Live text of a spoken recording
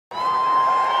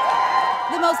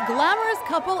The most glamorous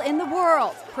couple in the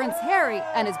world, Prince Harry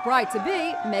and his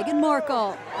bride-to-be, Meghan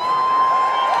Markle.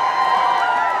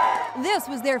 This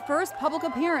was their first public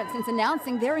appearance since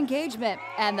announcing their engagement,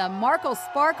 and the Markle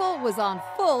sparkle was on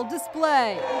full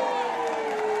display.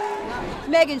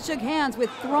 Meghan shook hands with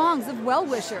throngs of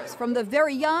well-wishers, from the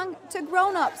very young to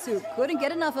grown-ups who couldn't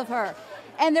get enough of her.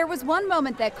 And there was one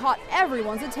moment that caught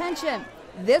everyone's attention.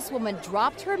 This woman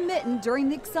dropped her mitten during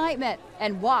the excitement,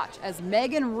 and watch as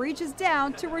Meghan reaches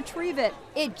down to retrieve it.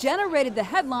 It generated the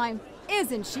headline,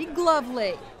 "Isn't she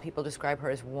glovely?" People describe her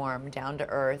as warm, down to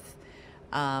earth,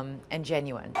 and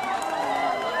genuine.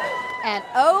 And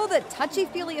oh, the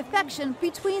touchy-feely affection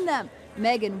between them.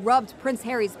 Meghan rubbed Prince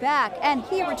Harry's back, and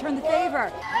he returned the favor.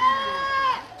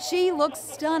 She looks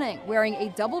stunning, wearing a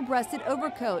double-breasted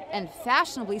overcoat and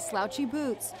fashionably slouchy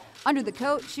boots. Under the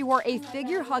coat, she wore a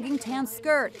figure-hugging tan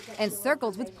skirt,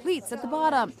 encircled with pleats at the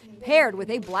bottom, paired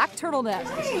with a black turtleneck.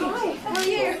 Hi, how are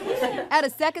you? At a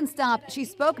second stop, she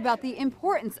spoke about the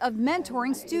importance of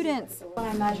mentoring students. I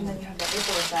imagine that you have that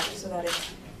ripple effect so that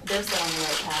if they're still on the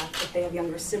right path, if they have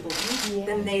younger siblings,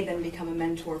 then they become a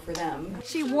mentor for them.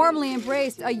 She warmly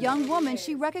embraced a young woman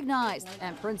she recognized,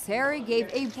 and Prince Harry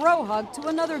gave a bro hug to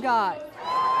another guy.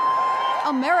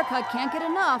 America can't get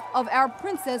enough of our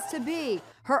princess-to-be.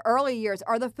 Her early years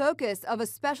are the focus of a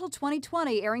special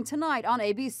 2020 airing tonight on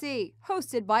ABC,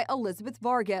 hosted by Elizabeth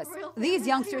Vargas. These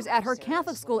youngsters at her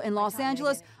Catholic school in Los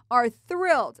Angeles are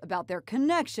thrilled about their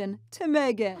connection to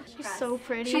Meghan. She's so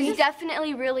pretty. She's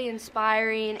definitely really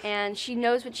inspiring, and she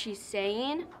knows what she's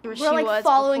saying. We're like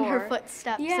following her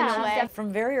footsteps in a way.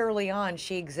 From very early on,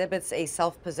 she exhibits a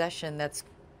self-possession that's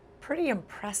pretty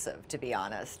impressive, to be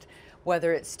honest.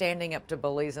 Whether it's standing up to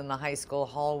bullies in the high school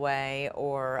hallway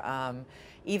or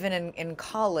even in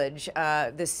college,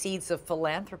 the seeds of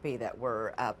philanthropy that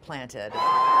were planted.